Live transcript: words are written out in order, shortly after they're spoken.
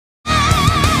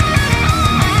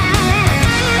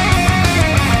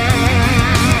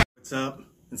What's up?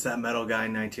 It's that metal guy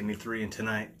 1983, and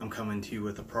tonight I'm coming to you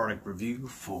with a product review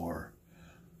for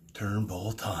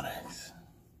TurnBull Tonics.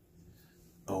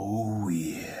 Oh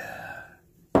yeah.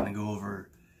 I'm gonna go over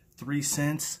 3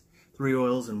 scents, 3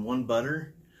 oils, and 1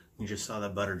 butter. You just saw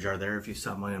that butter jar there. If you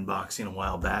saw my unboxing a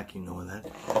while back, you know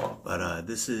that. But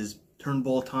this is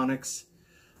TurnBull Tonics.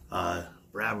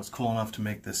 Brad was cool enough to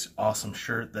make this awesome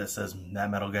shirt that says That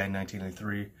Metal Guy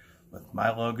 1983 with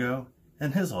my logo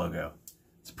and his logo.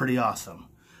 It's pretty awesome.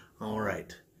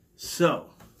 Alright, so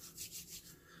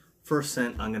first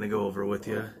scent I'm going to go over with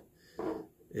you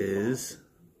is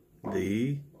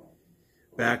the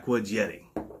Backwoods Yeti.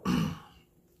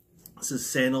 This is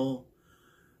sandalwood,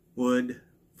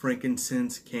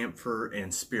 frankincense, camphor,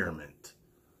 and spearmint.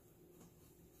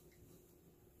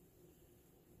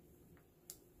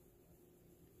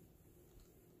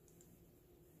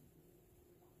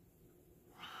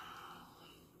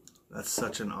 That's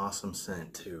such an awesome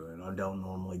scent too, and I don't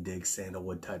normally dig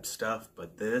sandalwood type stuff,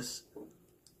 but this,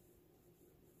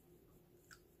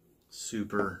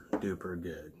 super duper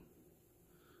good.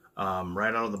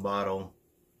 Right out of the bottle,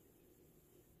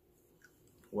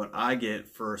 what I get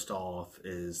first off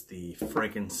is the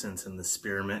frankincense and the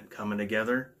spearmint coming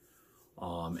together,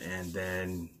 and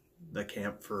then the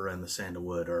camphor and the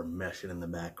sandalwood are meshing in the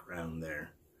background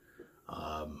there.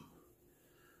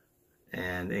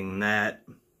 And in that,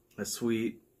 a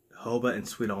sweet jojoba and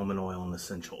sweet almond oil and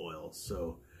essential oils.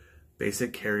 So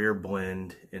basic carrier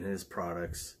blend in his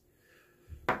products.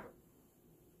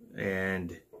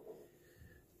 And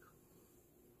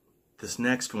this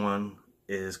next one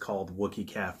is called Wookiee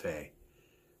Cafe.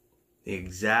 The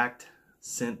exact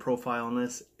scent profile on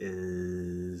this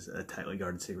is a tightly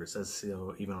guarded secret. It says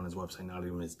so even on his website, not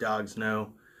even his dogs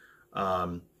know.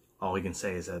 All we can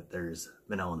say is that there's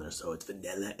vanilla in there, so it's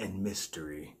vanilla and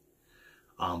mystery.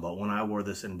 But when I wore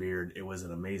this in beard, it was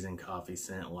an amazing coffee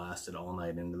scent. It lasted all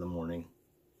night into the morning.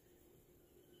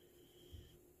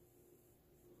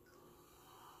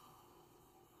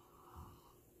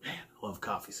 Man, I love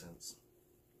coffee scents.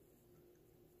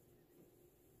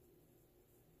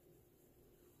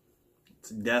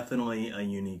 It's definitely a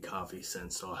unique coffee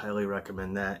scent, so I highly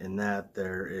recommend that. In that,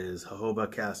 there is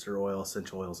jojoba, castor oil,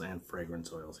 essential oils, and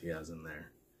fragrance oils he has in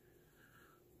there.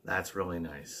 That's really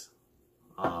nice.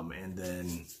 And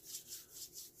then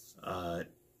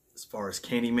as far as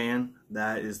Candyman,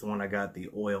 that is the one I got the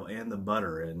oil and the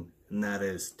butter in, and that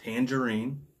is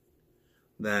tangerine,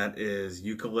 that is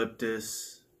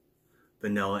eucalyptus,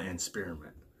 vanilla, and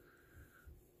spearmint.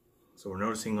 So we're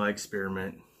noticing like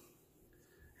spearmint.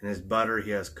 In his butter, he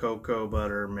has cocoa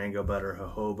butter, mango butter,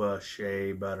 jojoba,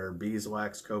 shea butter,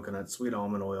 beeswax, coconut, sweet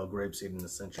almond oil, grapeseed, and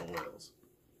essential oils.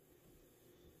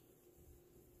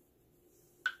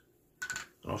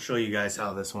 I'll show you guys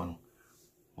how this one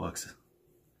looks.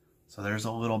 So there's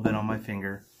a little bit on my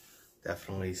finger.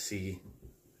 Definitely see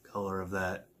the color of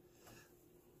that.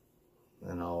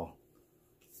 And a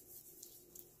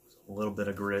little bit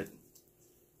of grit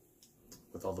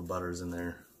with all the butters in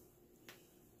there.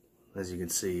 As you can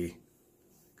see,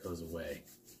 it goes away.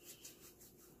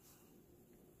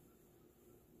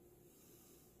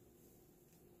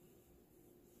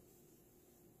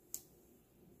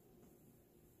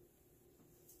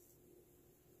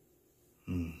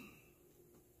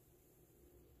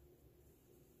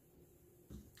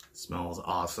 Smells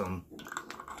awesome.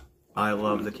 I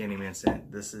love the Candyman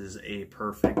scent. This is a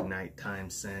perfect nighttime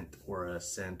scent or a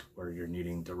scent where you're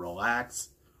needing to relax.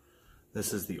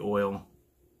 This is the oil.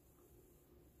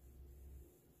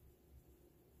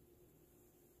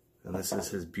 And this is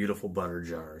his beautiful butter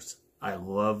jars. I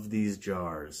love these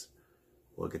jars.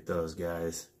 Look at those,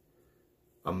 guys.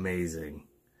 Amazing.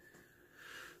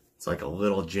 It's like a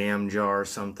little jam jar or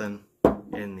something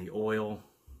in the oil.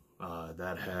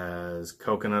 That has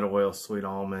coconut oil, sweet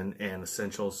almond, and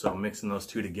essentials. So mixing those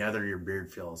two together, your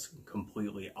beard feels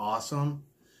completely awesome.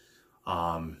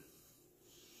 I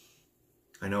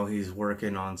know he's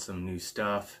working on some new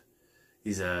stuff.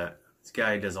 This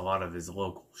guy does a lot of his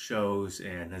local shows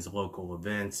and his local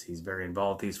events. He's very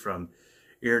involved. He's from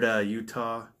Irda,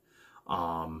 Utah.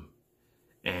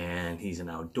 And he's an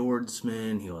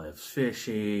outdoorsman. He loves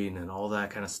fishing and all that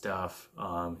kind of stuff.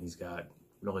 He's got a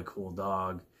really cool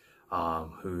dog.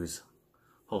 Who's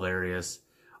hilarious,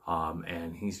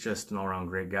 and he's just an all-around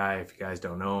great guy. If you guys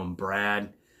don't know him,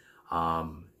 Brad,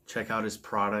 check out his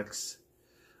products,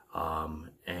 yeah,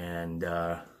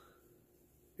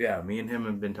 me and him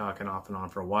have been talking off and on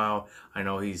for a while. I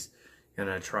know he's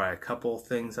gonna try a couple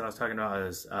things that I was talking about. I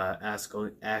was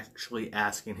actually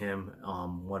asking him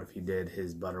what if he did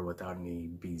his butter without any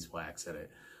beeswax in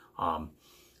it.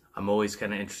 I'm always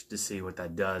kind of interested to see what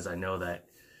that does. I know that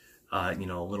You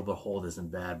know, a little bit of hold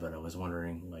isn't bad, but I was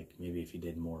wondering, like, maybe if he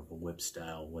did more of a whip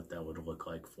style, what that would look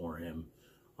like for him.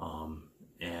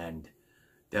 And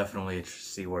definitely interested to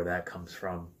see where that comes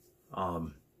from.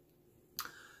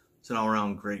 He's an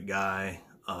all-around great guy,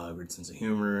 great sense of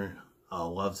humor,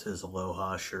 loves his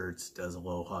Aloha shirts, does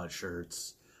Aloha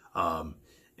shirts.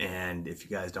 And if you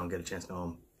guys don't get a chance to know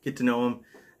him, get to know him.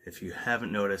 If you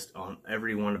haven't noticed, on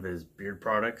every one of his beard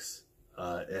products,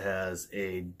 it has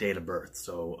a date of birth.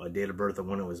 So a date of birth of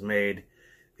when it was made.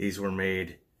 These were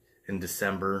made in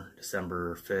December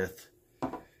 5th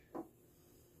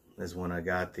is when I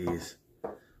got these.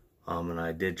 And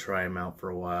I did try them out for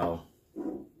a while.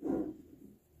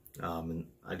 And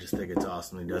I just think it's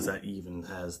awesome. He does that. He even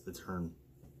has the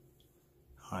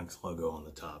Tonics logo on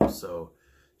the top. So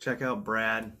check out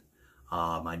Brad.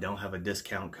 I don't have a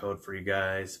discount code for you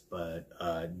guys, but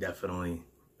definitely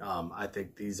I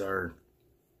think these are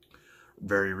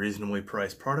very reasonably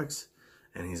priced products,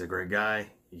 and he's a great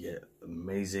guy. You get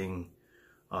amazing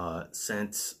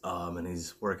scents, and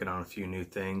he's working on a few new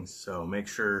things. So make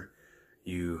sure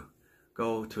you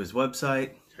go to his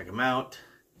website, check him out.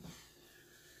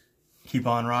 Keep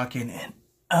on rocking, and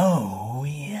oh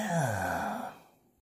yeah.